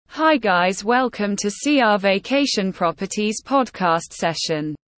Hi guys, welcome to CR Vacation Properties podcast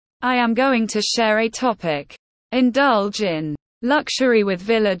session. I am going to share a topic. Indulge in luxury with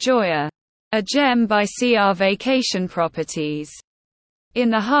Villa Joya, a gem by CR Vacation Properties. In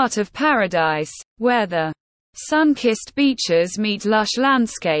the heart of paradise, where the sun-kissed beaches meet lush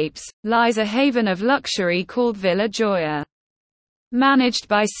landscapes, lies a haven of luxury called Villa Joya. Managed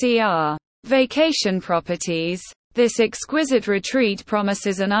by CR Vacation Properties, this exquisite retreat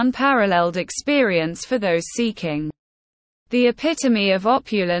promises an unparalleled experience for those seeking the epitome of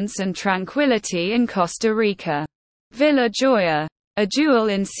opulence and tranquility in Costa Rica. Villa Joya, a jewel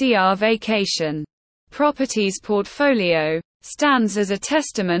in CR Vacation Properties portfolio, stands as a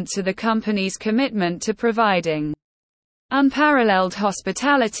testament to the company's commitment to providing unparalleled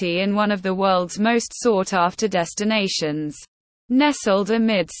hospitality in one of the world's most sought-after destinations. Nestled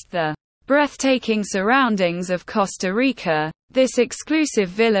amidst the breathtaking surroundings of Costa Rica, this exclusive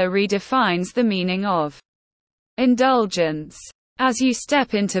villa redefines the meaning of indulgence. As you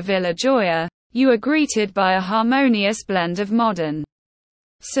step into Villa Joya, you are greeted by a harmonious blend of modern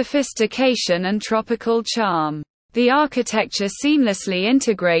sophistication and tropical charm. The architecture seamlessly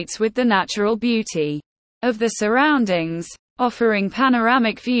integrates with the natural beauty of the surroundings, offering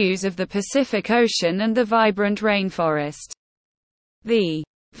panoramic views of the Pacific Ocean and the vibrant rainforest. The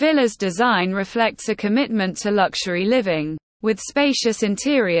villa's design reflects a commitment to luxury living, with spacious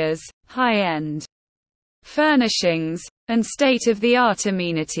interiors, high-end furnishings, and state-of-the-art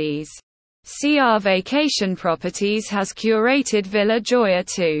amenities. CR Vacation Properties has curated Villa Joya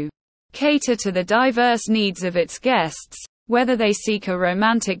to cater to the diverse needs of its guests, whether they seek a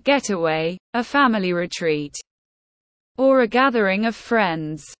romantic getaway, a family retreat, or a gathering of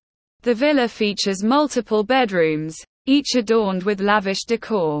friends. The villa features multiple bedrooms, each adorned with lavish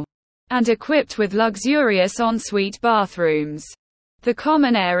decor, and equipped with luxurious ensuite bathrooms. The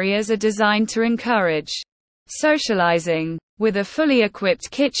common areas are designed to encourage socializing, with a fully equipped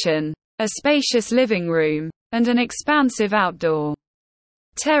kitchen, a spacious living room, and an expansive outdoor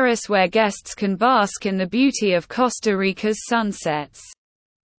terrace where guests can bask in the beauty of Costa Rica's sunsets.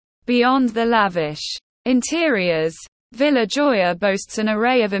 Beyond the lavish interiors, Villa Joya boasts an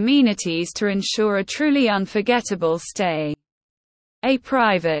array of amenities to ensure a truly unforgettable stay. A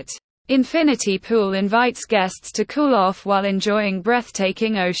private infinity pool invites guests to cool off while enjoying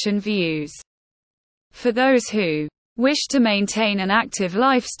breathtaking ocean views. For those who wish to maintain an active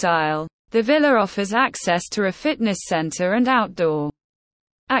lifestyle, the villa offers access to a fitness center and outdoor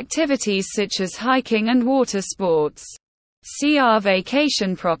activities such as hiking and water sports. CR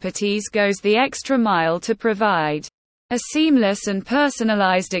Vacation Properties goes the extra mile to provide a seamless and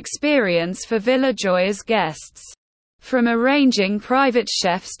personalized experience for Villa Joya's guests. From arranging private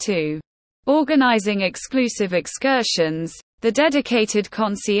chefs to organizing exclusive excursions, the dedicated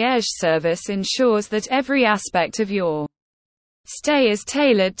concierge service ensures that every aspect of your stay is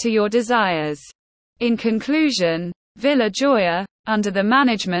tailored to your desires. In conclusion, Villa Joya, under the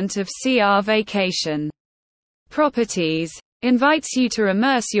management of CR Vacation Properties, invites you to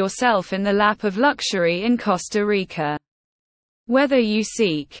immerse yourself in the lap of luxury in Costa Rica. Whether you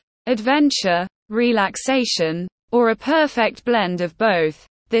seek adventure, relaxation, or a perfect blend of both,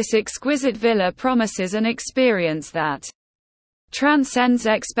 this exquisite villa promises an experience that transcends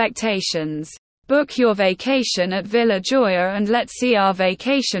expectations. Book your vacation at Villa Joya and let CR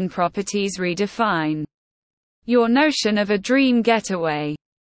Vacation Properties redefine your notion of a dream getaway.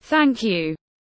 Thank you.